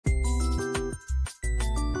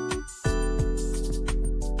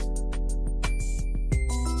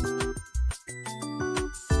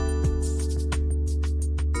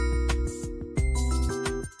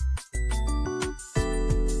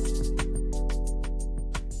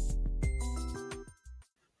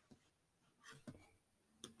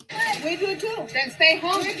We do too. Then stay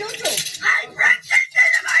home. We do too. I'm pregnant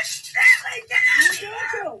into my family. Get out of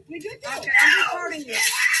here. We do too. Okay, I'm recording you.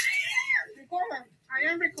 Record her. I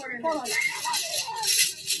am recording Hold on. you.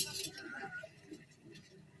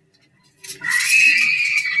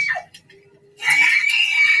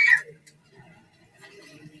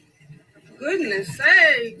 Goodness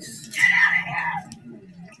sakes.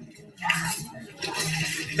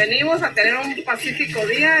 Venimos a tener un pacífico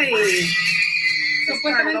día y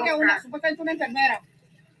Supuestamente una enfermera.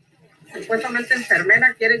 Supuestamente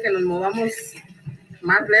enfermera quiere que nos movamos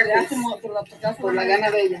más lejos Por la gana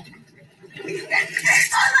de ella.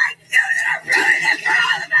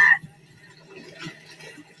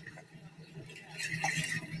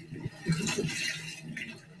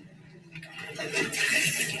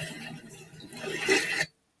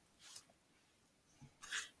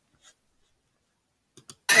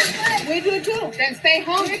 We do too. Then stay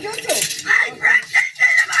home. We do too. I'm pregnant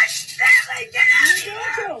into my family. Get out of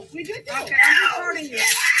here. We do too. Okay, I'm recording you.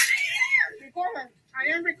 Record her. I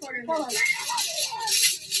am recording Hold on. you.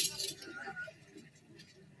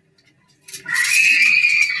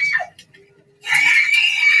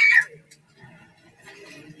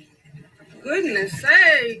 Goodness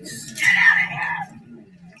sakes.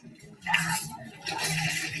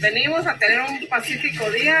 Venimos a tener un pacífico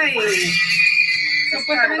día y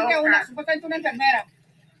Supuestamente una enfermera.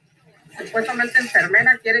 Supuestamente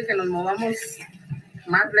enfermera quiere que nos movamos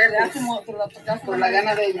más lejos Por la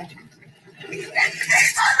gana de ella.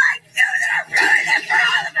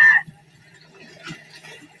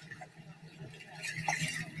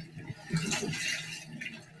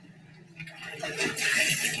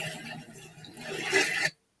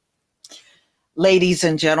 Ladies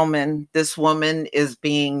and gentlemen, this woman is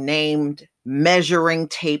being named Measuring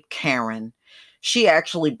Tape Karen. She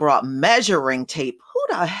actually brought measuring tape. Who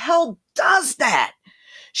the hell does that?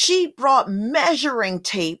 She brought measuring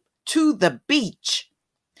tape to the beach.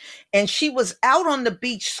 And she was out on the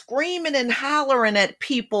beach screaming and hollering at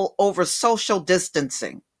people over social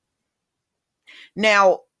distancing.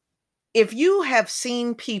 Now, if you have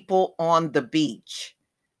seen people on the beach,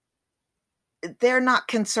 they're not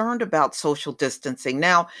concerned about social distancing.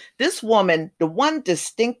 Now, this woman, the one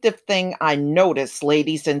distinctive thing I noticed,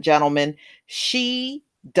 ladies and gentlemen, she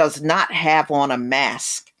does not have on a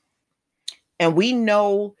mask. And we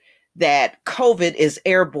know that COVID is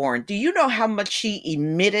airborne. Do you know how much she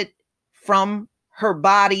emitted from her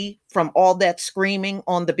body from all that screaming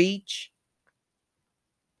on the beach?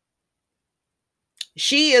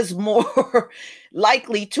 She is more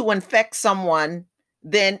likely to infect someone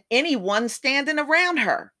than anyone standing around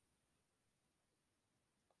her.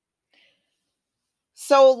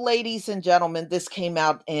 So, ladies and gentlemen, this came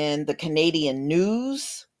out in the Canadian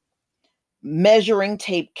news. Measuring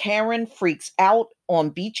tape Karen freaks out on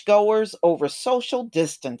beachgoers over social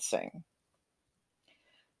distancing.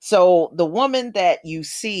 So the woman that you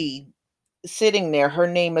see sitting there, her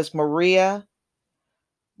name is Maria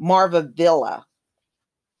Marvavilla.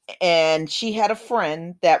 And she had a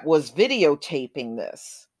friend that was videotaping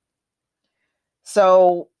this.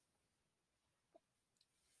 So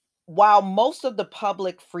while most of the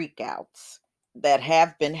public freakouts that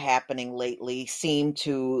have been happening lately seem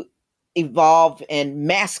to evolve in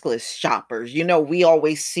maskless shoppers, we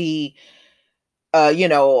always see,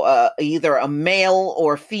 either a male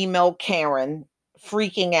or female Karen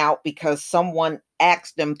freaking out because someone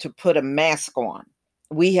asked them to put a mask on.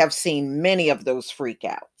 We have seen many of those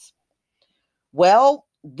freakouts. Well,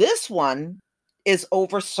 this one is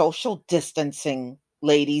over social distancing,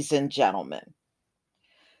 ladies and gentlemen.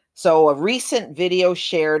 So a recent video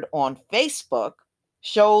shared on Facebook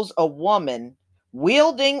shows a woman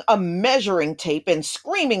wielding a measuring tape and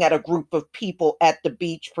screaming at a group of people at the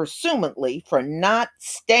beach, presumably for not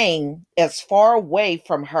staying as far away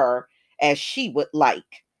from her as she would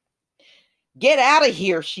like. Get out of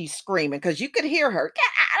here, she's screaming, because you could hear her. Get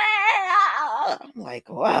out of here! I'm like,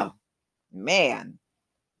 wow, man.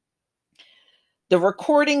 The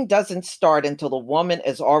recording doesn't start until the woman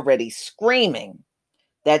is already screaming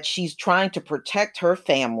that she's trying to protect her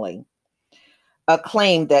family, a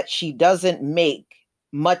claim that she doesn't make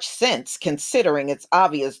much sense considering it's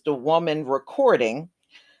obvious the woman recording,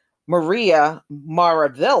 Maria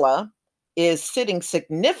Maravilla, is sitting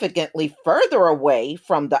significantly further away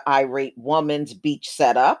from the irate woman's beach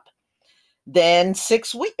setup than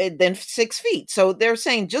 6 feet. So they're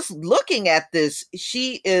saying just looking at this,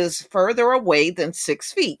 she is further away than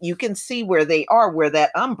 6 feet. You can see where they are, where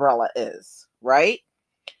that umbrella is, right?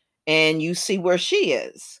 And you see where she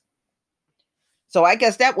is. So I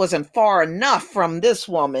guess that wasn't far enough from this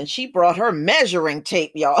woman. She brought her measuring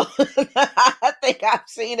tape, y'all. I think I've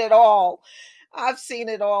seen it all. I've seen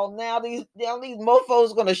it all. Now these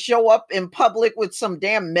mofos gonna show up in public with some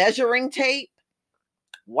damn measuring tape.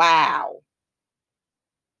 Wow.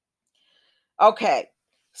 Okay.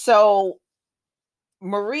 So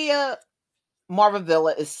Maria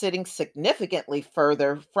Marvavilla is sitting significantly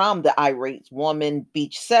further from the irate woman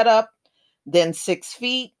beach setup than 6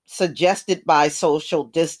 feet suggested by social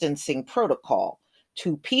distancing protocol.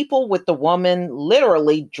 Two people with the woman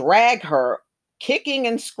literally drag her, kicking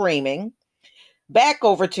and screaming, back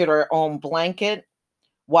over to their own blanket,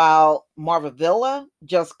 while Marvavilla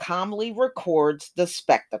just calmly records the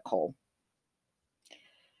spectacle.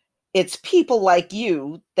 It's people like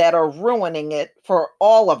you that are ruining it for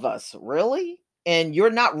all of us, really? And you're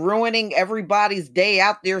not ruining everybody's day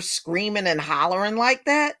out there screaming and hollering like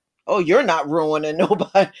that? Oh, you're not ruining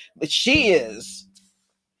nobody, but she is.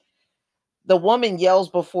 The woman yells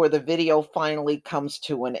before the video finally comes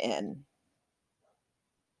to an end.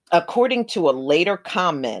 According to a later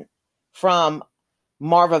comment from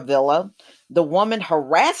Marvavilla, the woman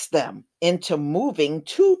harassed them into moving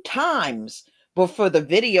 2 times before the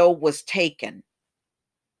video was taken.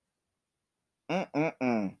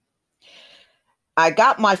 I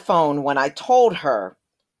got my phone when I told her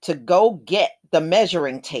to go get the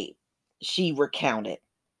measuring tape, she recounted.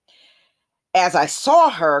 As I saw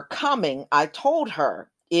her coming, I told her,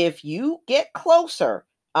 if you get closer,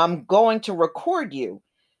 I'm going to record you.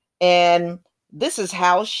 And this is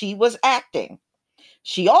how she was acting.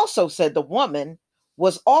 She also said the woman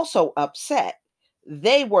was also upset.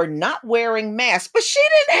 They were not wearing masks, but she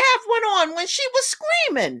didn't have one on when she was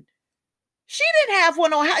screaming. She didn't have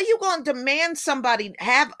one on. How are you going to demand somebody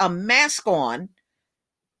have a mask on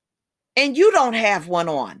and you don't have one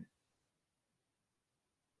on?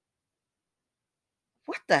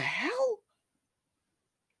 What the hell?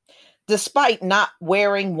 Despite not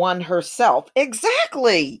wearing one herself.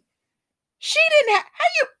 Exactly. She didn't have. How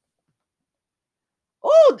you?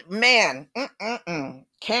 Oh, man.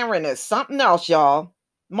 Karen is something else, y'all.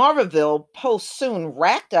 Marvaville post soon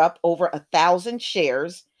racked up over 1,000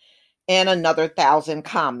 shares and another 1,000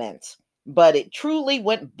 comments, but it truly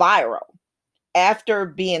went viral after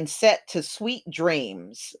being set to sweet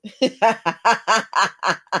dreams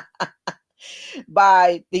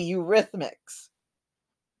by the Eurythmics.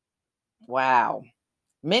 Wow.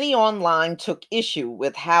 Many online took issue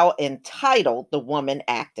with how entitled the woman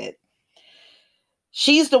acted.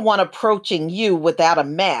 She's the one approaching you without a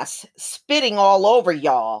mask, spitting all over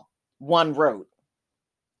y'all, one wrote.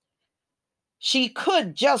 She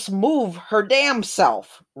could just move her damn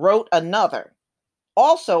self, wrote another.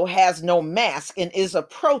 Also has no mask and is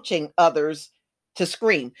approaching others to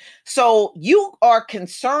scream. So you are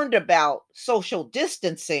concerned about social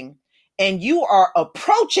distancing and you are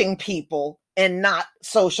approaching people and not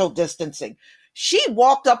social distancing. She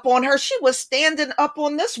walked up on her. She was standing up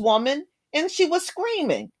on this woman and she was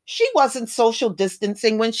screaming. She wasn't social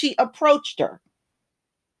distancing when she approached her.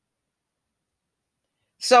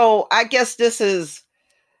 So I guess this is,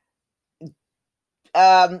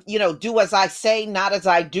 do as I say, not as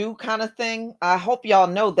I do kind of thing. I hope y'all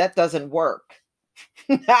know that doesn't work.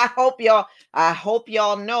 I hope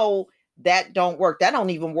y'all know that don't work. That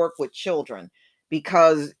don't even work with children,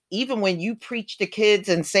 because even when you preach to kids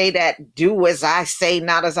and say that do as I say,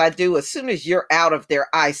 not as I do, as soon as you're out of their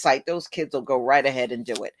eyesight, those kids will go right ahead and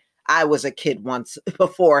do it. I was a kid once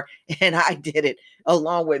before and I did it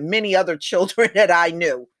along with many other children that I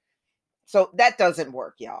knew. So that doesn't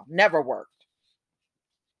work, y'all. Never worked.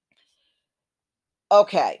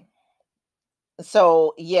 Okay.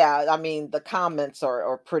 So yeah, I mean, the comments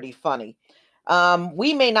are pretty funny.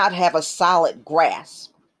 We may not have a solid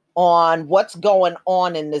grasp on what's going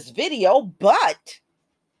on in this video, but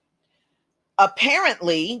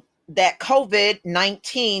apparently that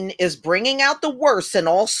COVID-19 is bringing out the worst in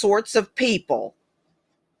all sorts of people.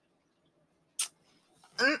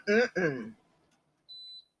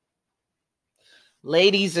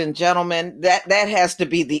 Ladies and gentlemen, that has to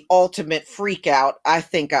be the ultimate freak out I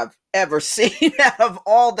think I've ever seen out of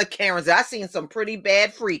all the Karens. I've seen some pretty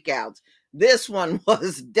bad freakouts. This one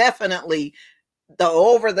was definitely the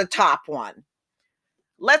over the top one.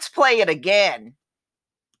 Let's play it again.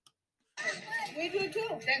 We do too.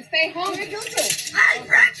 Then stay home. We do too. I'm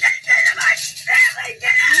protected my family.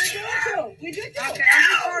 Get out of here. We do too. Okay,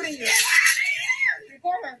 I'm recording you.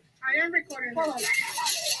 Record her. I am recording Hold on. her.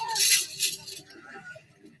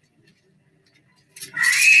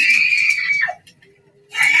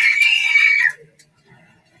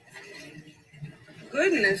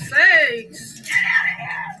 Goodness sakes.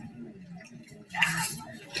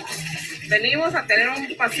 Venimos a tener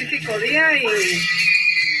un pacífico día y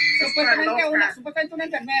supuestamente una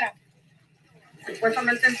enfermera.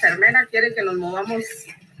 Supuestamente enfermera quiere que nos movamos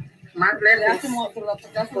más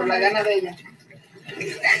lejos Por la gana de ella.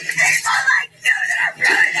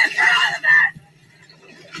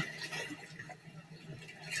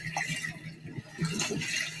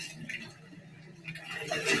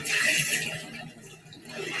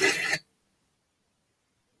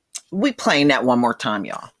 We playing that one more time,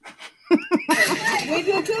 y'all. We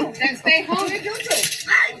do too. Then stay home. We do too.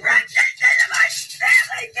 I'm protected of my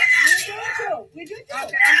family. Get out of here. We do too.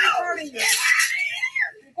 Okay, I'm recording you. Get out of here.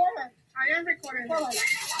 Record her. I am recording you. Record her.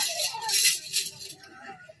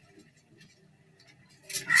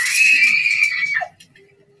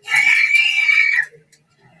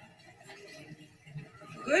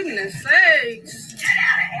 Goodness sakes.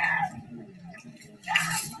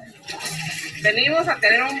 Venimos a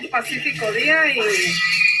tener un pacífico día y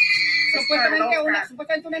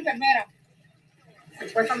Supuestamente una enfermera.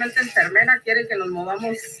 Supuestamente enfermera quiere que nos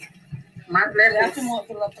movamos más lejos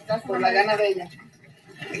Por la gana de ella.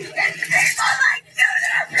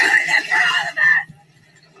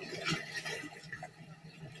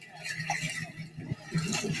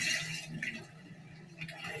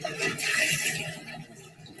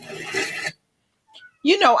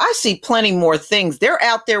 You know, I see plenty more things. They're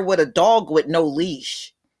out there with a dog with no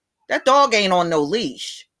leash. That dog ain't on no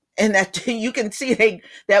leash. And that you can see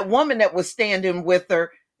that woman that was standing with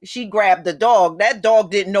her, she grabbed the dog. That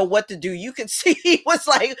dog didn't know what to do. You could see he was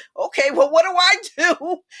like, okay, well, what do I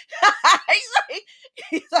do?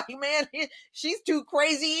 he's like, man, she's too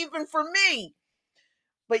crazy even for me.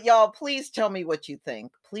 But y'all, please tell me what you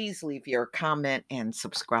think. Please leave your comment and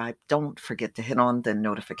subscribe. Don't forget to hit on the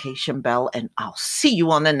notification bell, and I'll see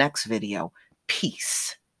you on the next video.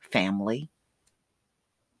 Peace, family.